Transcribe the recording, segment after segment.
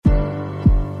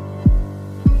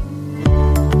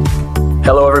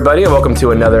Hello, everybody, and welcome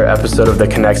to another episode of the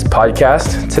Connects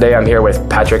podcast. Today, I'm here with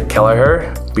Patrick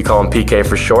Keliher. We call him PK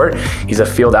for short. He's a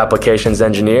field applications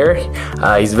engineer.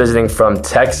 He's visiting from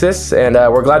Texas, and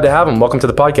we're glad to have him. Welcome to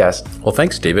the podcast. Well,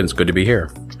 thanks, Steven. It's good to be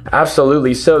here.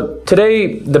 Absolutely. So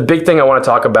today, the big thing I want to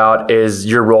talk about is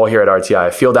your role here at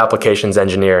RTI, field applications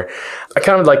engineer. I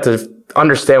kind of like to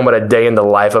understand what a day in the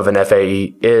life of an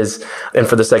FAE is. And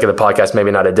for the sake of the podcast, maybe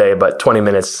not a day, but 20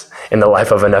 minutes in the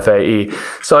life of an FAE.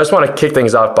 So I just want to kick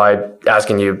things off by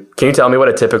asking you, can you tell me what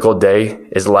a typical day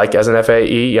is like as an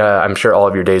FAE? I'm sure all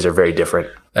of your days are very different.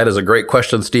 That is a great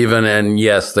question, Steven. And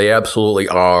yes, they absolutely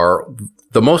are.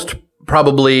 The most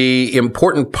probably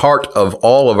important part of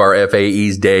all of our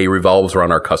FAE's day revolves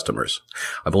around our customers.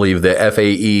 I believe the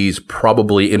FAEs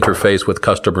probably interface with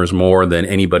customers more than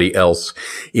anybody else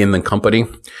in the company.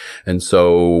 And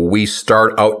so we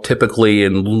start out typically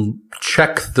and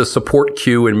check the support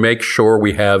queue and make sure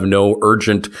we have no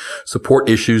urgent support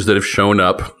issues that have shown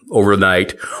up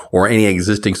overnight or any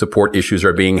existing support issues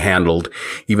are being handled.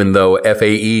 Even though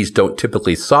FAEs don't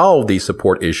typically solve these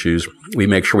support issues, we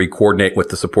make sure we coordinate with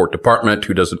the support department,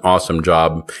 who does an awesome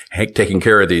job taking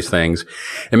care of these things,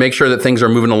 and make sure that things are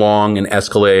moving along and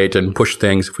escalate and push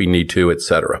things if we need to,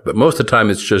 etc. But most of the time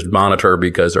it's just monitor,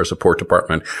 because our support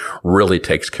department really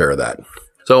takes care of that.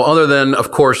 So other than, of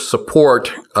course,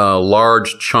 support, a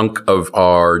large chunk of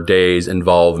our days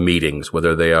involve meetings,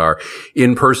 whether they are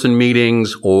in-person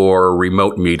meetings or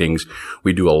remote meetings.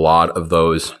 We do a lot of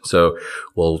those. So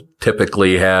we'll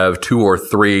typically have 2 or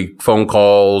 3 phone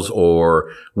calls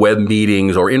or web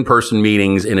meetings or in-person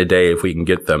meetings in a day if we can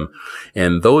get them.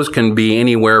 And those can be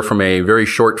anywhere from a very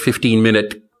short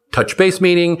 15-minute touch base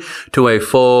meeting to a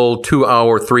full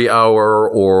 2-hour, 3-hour,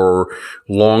 or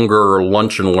longer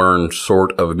lunch and learn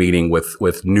sort of meeting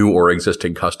with new or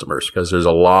existing customers, because there's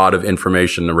a lot of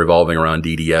information revolving around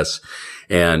DDS,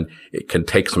 and it can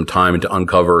take some time to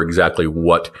uncover exactly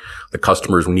what the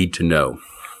customers need to know.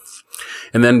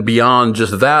 And then beyond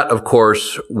just that, of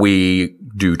course, we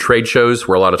do trade shows,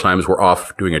 where a lot of times we're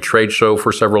off doing a trade show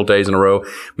for several days in a row,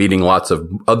 meeting lots of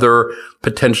other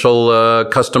potential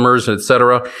customers,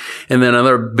 etc. And then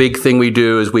another big thing we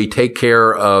do is we take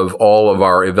care of all of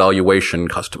our evaluation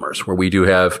customers, where we do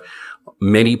have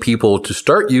many people to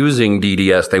start using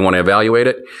DDS. They want to evaluate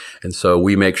it. And so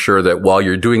we make sure that while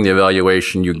you're doing the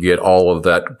evaluation, you get all of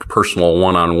that personal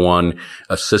one-on-one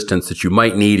assistance that you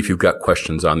might need if you've got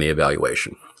questions on the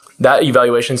evaluation. That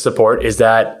evaluation support, is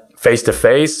that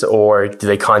face-to-face, or do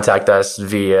they contact us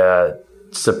via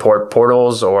support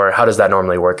portals, or how does that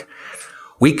normally work?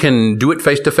 We can do it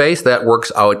face-to-face. That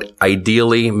works out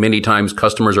ideally. Many times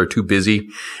customers are too busy,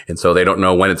 and so they don't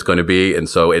know when it's going to be. And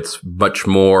so it's much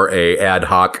more a ad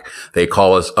hoc. They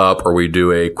call us up, or we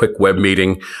do a quick web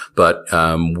meeting. But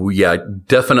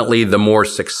definitely the more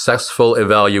successful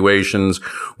evaluations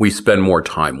we spend more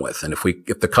time with. And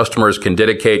if the customers can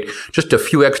dedicate just a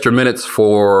few extra minutes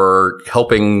for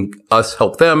helping us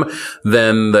help them,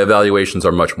 then the evaluations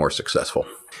are much more successful.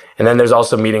 And then there's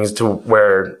also meetings to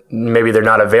where maybe they're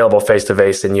not available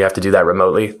face-to-face and you have to do that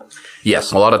remotely.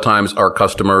 Yes. A lot of times our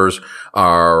customers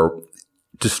are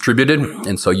distributed.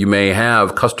 And so you may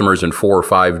have customers in 4 or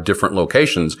 5 different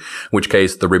locations, in which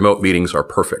case the remote meetings are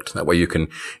perfect. That way you can,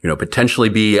 potentially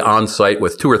be on site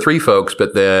with 2 or 3 folks.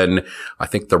 But then I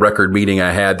think the record meeting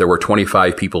I had, there were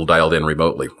 25 people dialed in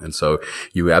remotely. And so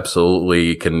you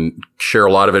absolutely can share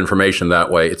a lot of information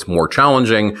that way. It's more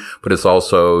challenging, but it's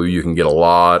also, you can get a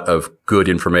lot of good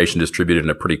information distributed in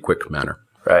a pretty quick manner.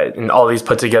 Right. And all these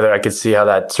put together, I could see how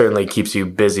that certainly keeps you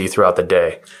busy throughout the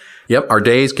day. Yep, our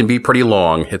days can be pretty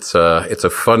long. It's a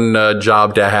fun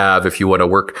job to have if you want to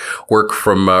work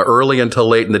from early until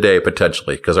late in the day,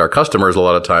 potentially, because our customers a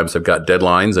lot of times have got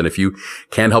deadlines, and if you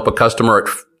can't help a customer at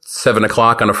 7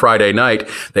 o'clock on a Friday night,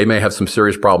 they may have some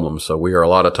serious problems. So we are a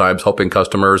lot of times helping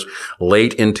customers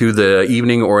late into the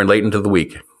evening or late into the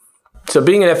week. So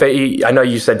being an FAE, I know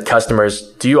you said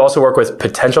customers. Do you also work with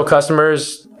potential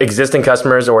customers, existing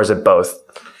customers, or is it both?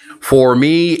 For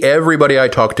me, everybody I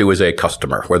talk to is a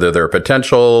customer, whether they're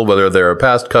potential, whether they're a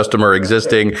past customer,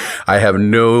 existing. I have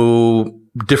no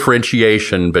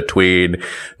differentiation between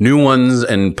new ones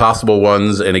and possible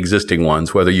ones and existing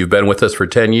ones. Whether you've been with us for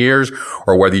 10 years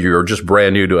or whether you're just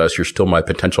brand new to us, you're still my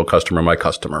potential customer, my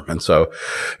customer. And so,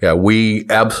 we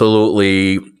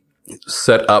absolutely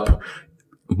set up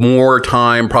more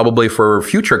time probably for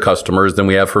future customers than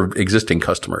we have for existing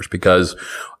customers, because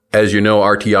As you know,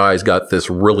 RTI's got this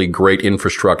really great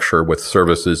infrastructure with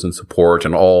services and support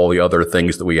and all the other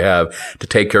things that we have to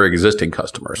take care of existing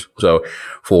customers. So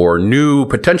for new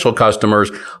potential customers,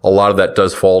 a lot of that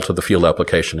does fall to the field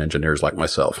application engineers like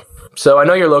myself. So I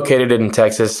know you're located in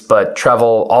Texas, but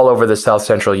travel all over the South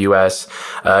Central U.S.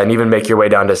 And even make your way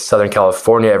down to Southern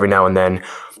California every now and then.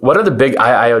 What are the big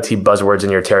IIoT buzzwords in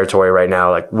your territory right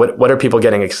now? Like what are people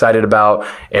getting excited about?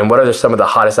 And what are some of the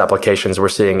hottest applications we're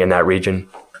seeing in that region?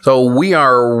 So we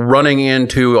are running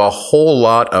into a whole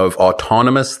lot of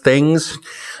autonomous things,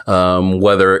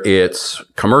 whether it's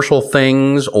commercial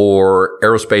things or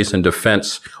aerospace and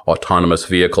defense autonomous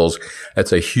vehicles.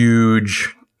 That's a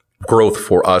huge growth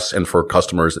for us and for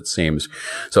customers, it seems.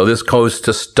 So this goes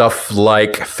to stuff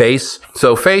like FACE.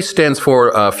 So FACE stands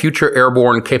for Future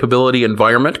Airborne Capability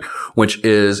Environment, which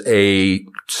is a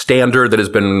standard that has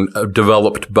been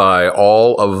developed by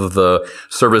all of the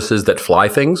services that fly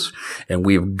things. And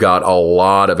we've got a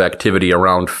lot of activity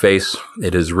around FACE.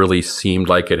 It has really seemed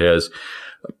like it has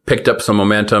picked up some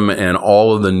momentum, and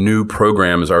all of the new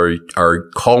programs are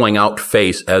calling out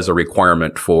FACE as a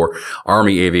requirement for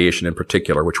Army aviation in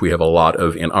particular, which we have a lot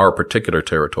of in our particular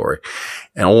territory.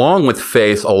 And along with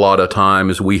FACE, a lot of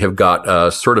times we have got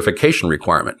a certification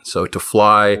requirement. So to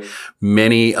fly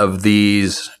many of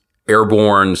these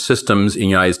airborne systems in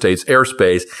United States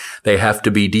airspace, they have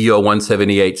to be DO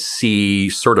 178C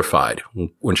certified,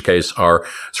 in which case our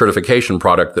certification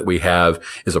product that we have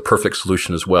is a perfect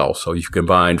solution as well. So you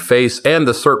combine FACE and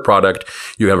the cert product,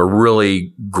 you have a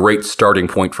really great starting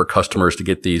point for customers to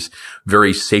get these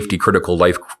very safety critical,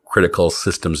 life critical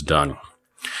systems done.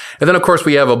 And then of course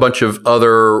we have a bunch of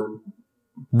other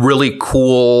really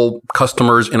cool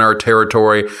customers in our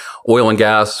territory. Oil and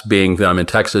gas, being that I'm in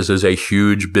Texas, is a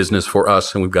huge business for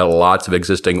us, and we've got lots of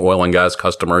existing oil and gas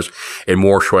customers and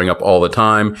more showing up all the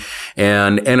time.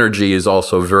 And energy is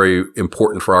also very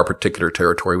important for our particular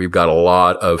territory. We've got a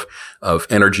lot of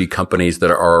energy companies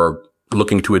that are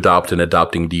looking to adopt and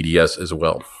adopting DDS as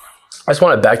well. I just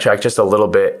want to backtrack just a little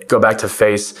bit, go back to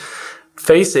FACE.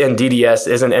 FACE and DDS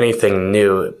isn't anything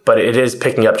new, but it is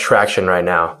picking up traction right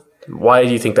now. Why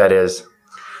do you think that is?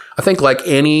 I think like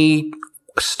any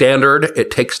standard, it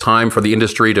takes time for the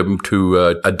industry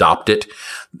to adopt it.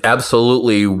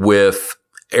 Absolutely, with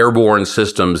airborne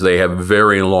systems, they have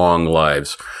very long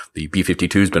lives. The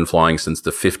B-52 has been flying since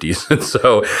the 50s. And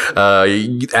so,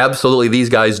 absolutely, these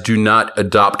guys do not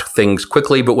adopt things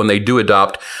quickly, but when they do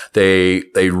adopt, they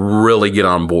really get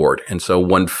on board. And so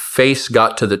when FACE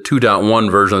got to the 2.1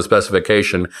 version of the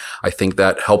specification, I think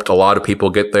that helped a lot of people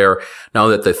get there. Now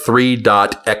that the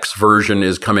 3.x version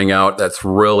is coming out, that's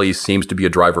really seems to be a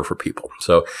driver for people.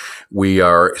 So we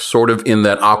are sort of in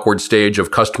that awkward stage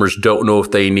of customers don't know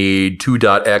if they need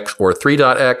 2.x or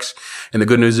 3.x. And the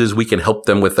good news is we can help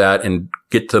them with that and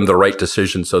get them the right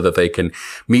decision so that they can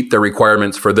meet the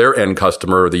requirements for their end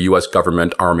customer, the U.S.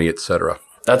 government, Army, et cetera.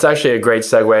 That's actually a great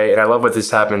segue, and I love what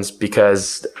this happens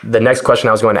because the next question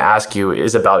I was going to ask you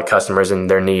is about customers and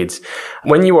their needs.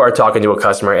 When you are talking to a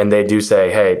customer and they do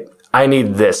say, hey, I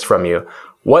need this from you,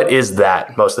 what is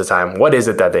that most of the time? What is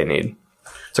it that they need?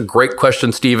 It's a great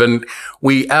question, Stephen.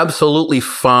 We absolutely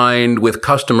find with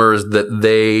customers that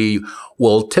they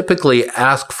will typically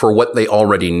ask for what they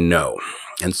already know.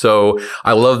 And so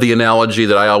I love the analogy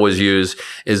that I always use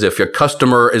is if your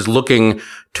customer is looking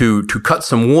to cut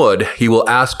some wood, he will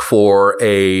ask for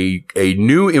a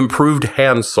new improved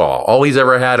handsaw. All he's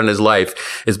ever had in his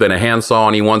life has been a handsaw,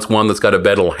 and he wants one that's got a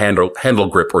better handle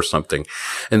grip or something.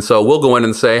 And so we'll go in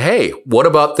and say, hey, what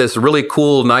about this really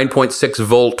cool 9.6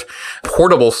 volt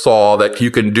portable saw that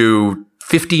you can do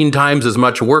 15 times as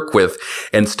much work with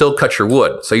and still cut your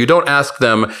wood? So you don't ask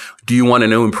them, do you want a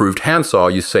new improved handsaw?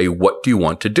 You say, what do you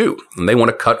want to do? And they want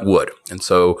to cut wood. And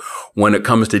so when it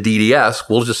comes to DDS,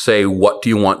 we'll just say, what do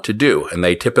you want to do? And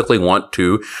they typically want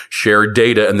to share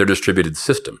data in their distributed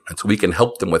system. And so we can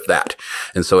help them with that.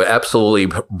 And so it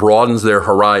absolutely broadens their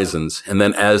horizons. And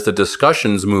then as the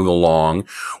discussions move along,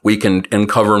 we can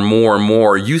uncover more and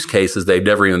more use cases they've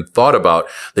never even thought about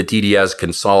that DDS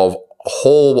can solve a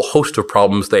whole host of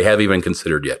problems they haven't even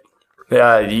considered yet.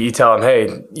 Yeah, you tell them,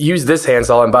 hey, use this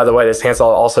handsaw. And by the way, this handsaw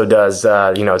also does,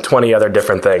 20 other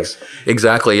different things.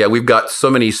 Exactly. Yeah, we've got so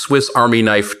many Swiss Army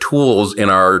knife tools in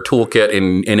our toolkit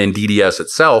and in DDS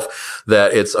itself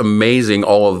that it's amazing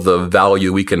all of the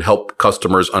value we can help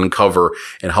customers uncover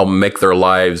and help make their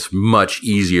lives much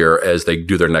easier as they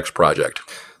do their next project.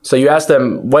 So you ask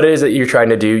them, what is it you're trying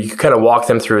to do? You kind of walk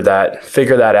them through that,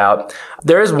 figure that out.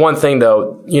 There is one thing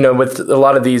though, with a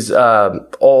lot of these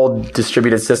old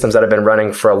distributed systems that have been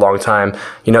running for a long time,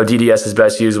 DDS is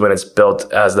best used when it's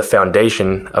built as the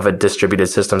foundation of a distributed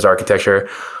systems architecture.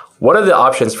 What are the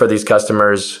options for these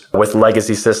customers with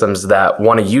legacy systems that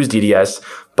want to use DDS,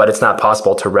 but it's not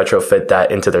possible to retrofit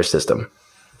that into their system?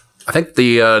 I think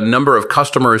the number of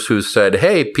customers who said,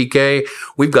 hey, PK,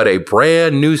 we've got a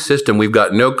brand new system we've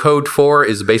got no code for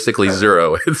is basically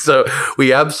zero. And so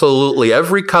we absolutely,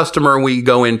 every customer we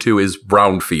go into is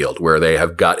brownfield, where they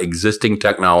have got existing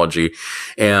technology.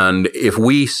 And if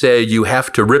we say you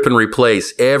have to rip and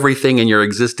replace everything in your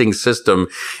existing system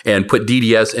and put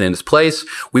DDS in its place,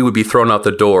 we would be thrown out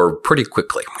the door pretty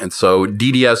quickly. And so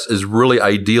DDS is really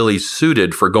ideally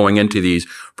suited for going into these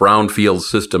brownfield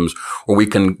systems where we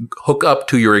can hook up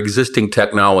to your existing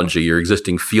technology, your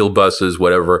existing field buses,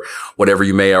 whatever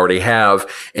you may already have,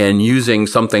 and using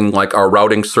something like our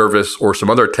routing service or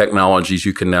some other technologies,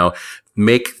 you can now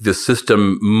make the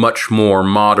system much more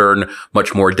modern,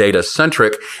 much more data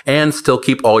centric, and still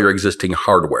keep all your existing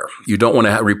hardware. You don't want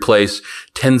to replace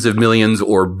tens of millions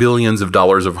or billions of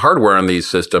dollars of hardware on these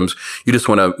systems. You just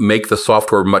want to make the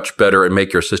software much better and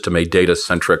make your system a data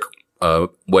centric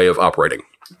way of operating.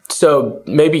 So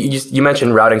maybe you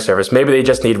mentioned routing service. Maybe they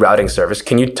just need routing service.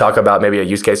 Can you talk about maybe a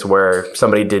use case where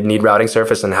somebody did need routing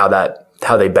service and how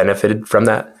they benefited from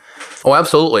that? Oh,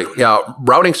 absolutely. Yeah.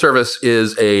 Routing service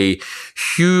is a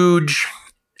huge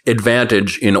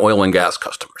advantage in oil and gas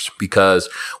customers, because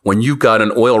when you've got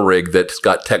an oil rig that's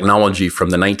got technology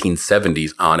from the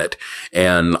 1970s on it,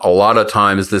 and a lot of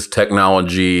times this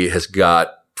technology has got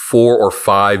 4 or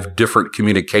 5 different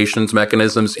communications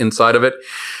mechanisms inside of it,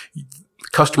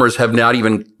 customers have not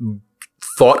even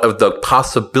thought of the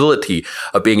possibility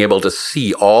of being able to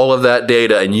see all of that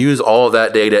data and use all of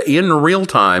that data in real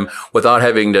time without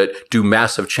having to do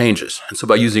massive changes. And so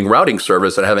by using routing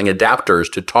service and having adapters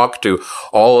to talk to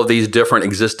all of these different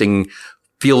existing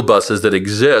field buses that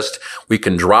exist, we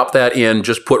can drop that in,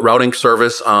 just put routing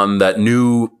service on that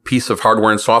new piece of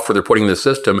hardware and software they're putting in the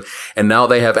system, and now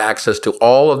they have access to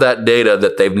all of that data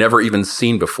that they've never even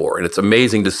seen before. And it's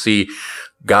amazing to see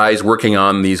guys working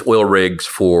on these oil rigs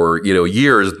for,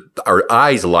 years, our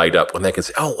eyes light up when they can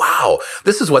say, oh, wow,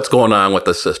 this is what's going on with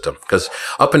the system. Because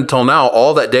up until now,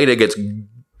 all that data gets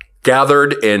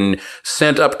gathered and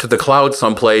sent up to the cloud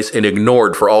someplace and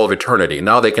ignored for all of eternity.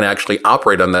 Now they can actually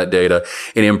operate on that data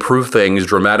and improve things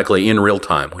dramatically in real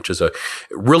time, which is a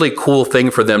really cool thing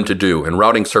for them to do. And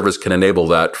routing service can enable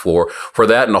that for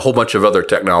that and a whole bunch of other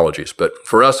technologies. But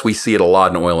for us, we see it a lot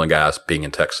in oil and gas being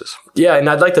in Texas. Yeah, and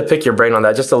I'd like to pick your brain on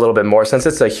that just a little bit more, since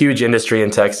it's a huge industry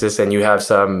in Texas and you have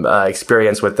some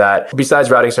experience with that. Besides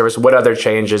routing service, what other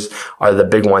changes are the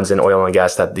big ones in oil and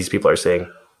gas that these people are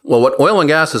seeing? Well, what oil and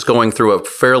gas is going through a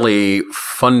fairly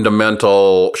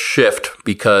fundamental shift,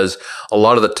 because a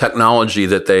lot of the technology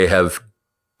that they have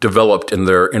developed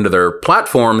into their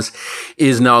platforms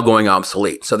is now going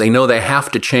obsolete. So they know they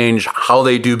have to change how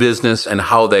they do business and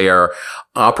how they are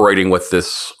operating with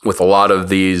a lot of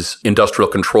these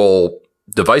industrial control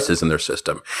devices in their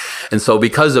system. And so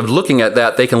because of looking at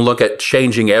that, they can look at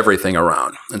changing everything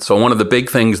around. And so one of the big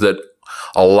things that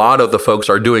a lot of the folks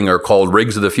are doing are called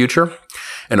rigs of the future.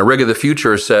 And a rig of the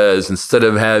future says, instead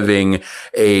of having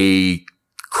a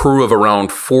crew of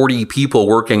around 40 people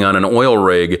working on an oil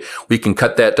rig, we can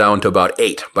cut that down to about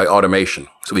 8 by automation.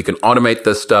 So we can automate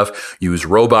this stuff, use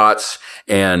robots,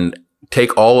 and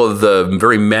take all of the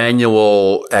very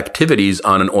manual activities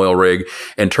on an oil rig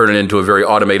and turn it into a very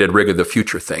automated rig of the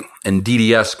future thing. And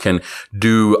DDS can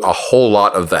do a whole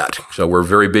lot of that. So we're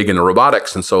very big into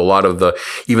robotics. And so a lot of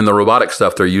even the robotic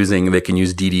stuff they're using, they can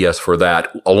use DDS for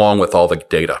that along with all the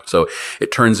data. So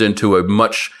it turns into a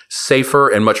much safer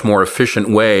and much more efficient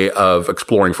way of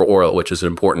exploring for oil, which is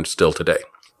important still today.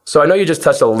 So I know you just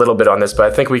touched a little bit on this,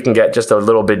 but I think we can get just a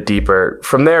little bit deeper.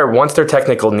 From there, once their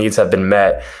technical needs have been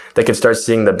met, they can start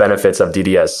seeing the benefits of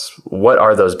DDS. What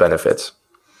are those benefits?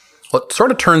 Well, it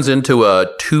sort of turns into a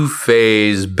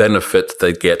 2-phase benefit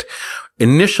they get.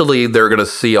 Initially, they're going to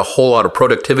see a whole lot of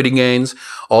productivity gains.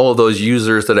 All of those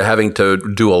users that are having to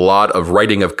do a lot of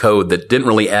writing of code that didn't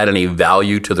really add any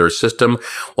value to their system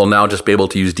will now just be able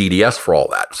to use DDS for all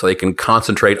that. So they can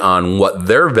concentrate on what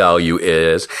their value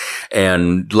is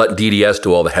and let DDS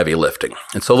do all the heavy lifting.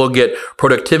 And so they'll get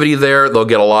productivity there. They'll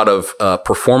get a lot of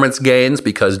performance gains,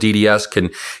 because DDS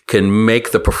can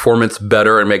make the performance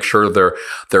better and make sure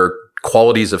their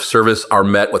qualities of service are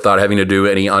met without having to do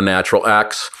any unnatural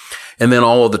acts. And then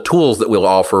all of the tools that we'll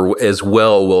offer as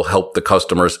well will help the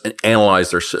customers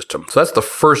analyze their system. So that's the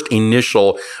first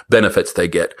initial benefits they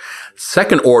get.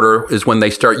 Second order is when they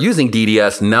start using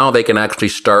DDS, now they can actually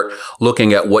start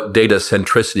looking at what data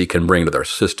centricity can bring to their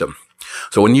system.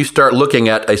 So when you start looking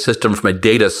at a system from a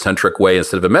data-centric way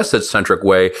instead of a message-centric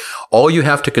way, all you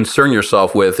have to concern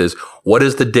yourself with is what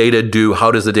does the data do?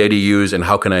 How does the data use? And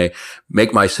how can I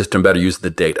make my system better use the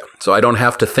data? So I don't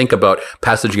have to think about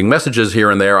passaging messages here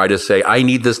and there. I just say, I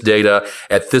need this data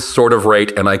at this sort of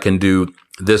rate, and I can do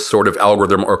this sort of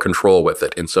algorithm or control with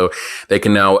it. And so they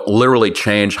can now literally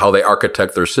change how they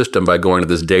architect their system by going to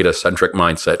this data-centric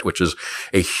mindset, which is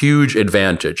a huge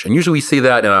advantage. And usually we see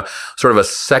that in a sort of a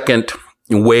second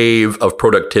wave of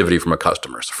productivity from a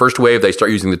customer. So first wave, they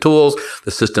start using the tools.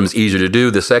 The system's easier to do.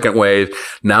 The second wave,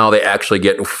 now they actually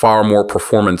get far more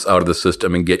performance out of the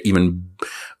system and get even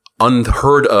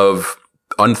unthought of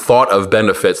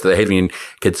benefits that they hadn't even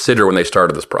considered when they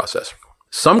started this process.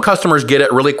 Some customers get it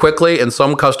really quickly and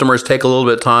some customers take a little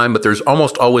bit of time, but there's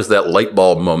almost always that light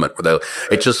bulb moment where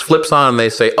it just flips on and they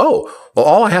say, oh, well,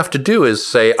 all I have to do is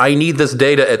say, I need this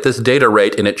data at this data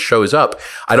rate, and it shows up.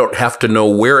 I don't have to know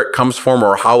where it comes from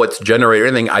or how it's generated or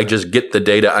anything. I just get the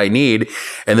data I need.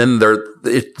 And then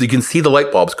you can see the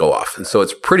light bulbs go off. And so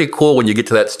it's pretty cool when you get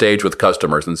to that stage with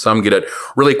customers. And some get it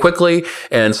really quickly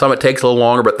and some it takes a little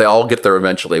longer, but they all get there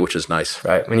eventually, which is nice.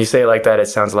 Right. When you say it like that, it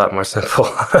sounds a lot more simple.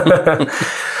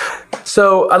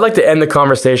 So I'd like to end the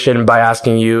conversation by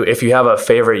asking you if you have a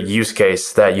favorite use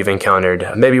case that you've encountered,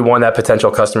 maybe one that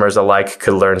potential customers alike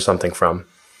could learn something from.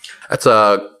 That's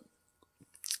a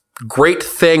great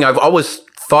thing. I've always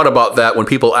thought about that when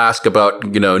people ask about,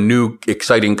 new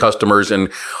exciting customers.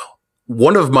 And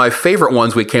one of my favorite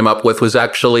ones we came up with was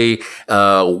actually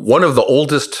one of the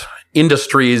oldest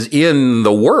industries in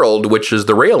the world, which is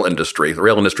the rail industry. The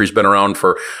rail industry has been around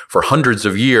for hundreds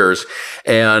of years.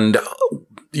 And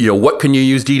what can you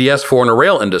use DDS for in a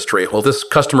rail industry? Well, this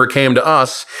customer came to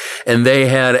us and they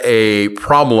had a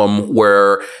problem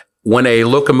where when a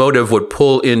locomotive would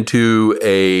pull into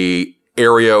a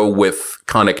area with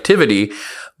connectivity,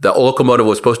 the locomotive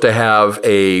was supposed to have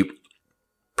a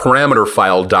parameter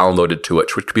file downloaded to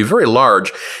it, which could be very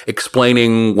large,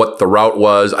 explaining what the route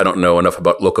was. I don't know enough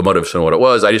about locomotives to know what it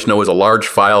was. I just know it was a large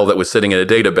file that was sitting in a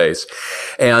database.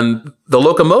 And the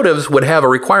locomotives would have a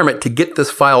requirement to get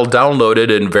this file downloaded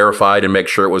and verified and make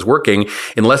sure it was working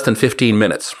in less than 15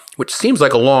 minutes, which seems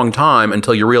like a long time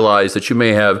until you realize that you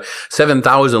may have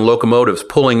 7,000 locomotives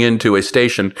pulling into a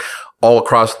station all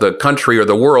across the country or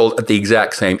the world at the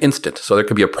exact same instant. So there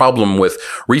could be a problem with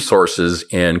resources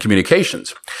and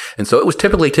communications. And so it was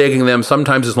typically taking them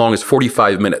sometimes as long as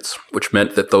 45 minutes, which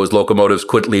meant that those locomotives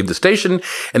couldn't leave the station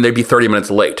and they'd be 30 minutes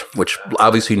late, which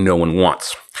obviously no one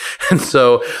wants. And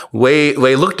so we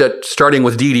looked at starting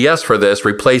with DDS for this,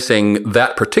 replacing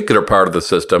that particular part of the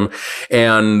system,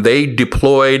 and they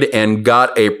deployed and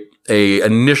got a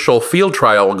initial field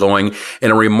trial going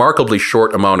in a remarkably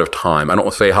short amount of time. I don't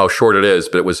want to say how short it is,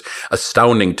 but it was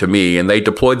astounding to me. And they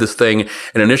deployed this thing,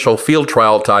 an initial field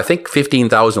trial to, I think,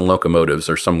 15,000 locomotives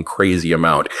or some crazy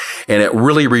amount. And it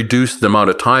really reduced the amount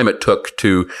of time it took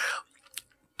to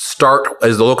start.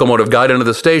 As the locomotive got into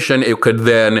the station, it could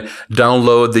then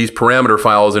download these parameter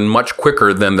files in much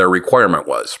quicker than their requirement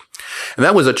was. And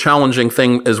that was a challenging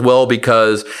thing as well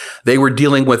because they were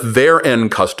dealing with their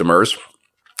end customers,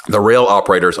 the rail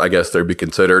operators, I guess they'd be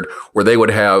considered, where they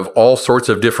would have all sorts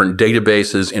of different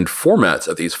databases and formats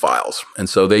of these files. And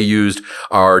so they used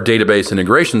our database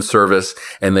integration service,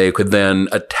 and they could then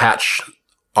attach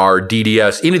our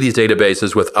DDS into these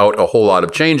databases without a whole lot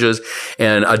of changes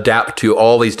and adapt to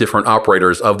all these different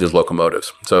operators of these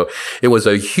locomotives. So it was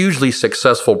a hugely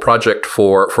successful project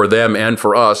for them and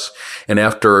for us. And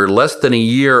after less than a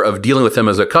year of dealing with them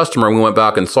as a customer, we went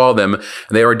back and saw them, and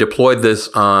they already deployed this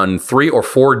on 3 or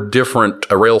 4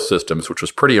 different rail systems, which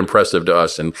was pretty impressive to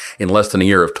us in less than a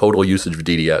year of total usage of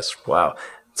DDS. Wow.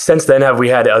 Since then, have we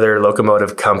had other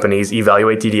locomotive companies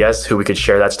evaluate DDS who we could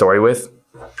share that story with?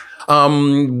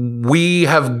 We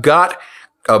have got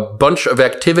a bunch of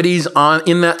activities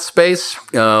in that space.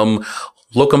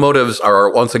 Locomotives are,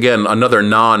 once again, another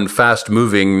non-fast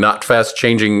moving, not fast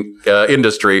changing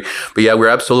industry. But yeah, we're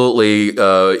absolutely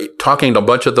talking to a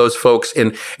bunch of those folks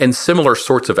in similar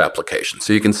sorts of applications.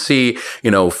 So you can see,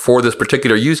 for this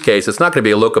particular use case, it's not going to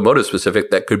be a locomotive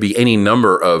specific. That could be any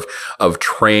number of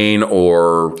train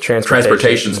or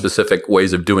transportation specific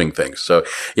ways of doing things. So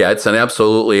yeah, it's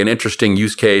absolutely an interesting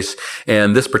use case.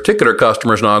 And this particular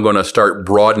customer is now going to start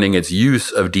broadening its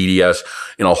use of DDS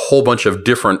in a whole bunch of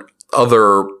different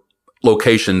other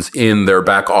locations in their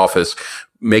back office,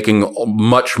 making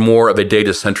much more of a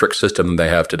data-centric system than they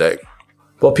have today.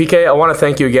 Well, PK, I want to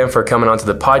thank you again for coming onto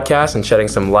the podcast and shedding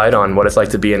some light on what it's like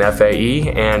to be an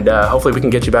FAE, and hopefully we can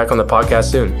get you back on the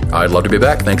podcast soon. I'd love to be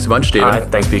back. Thanks a bunch, Steven. All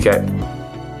right, thanks, PK.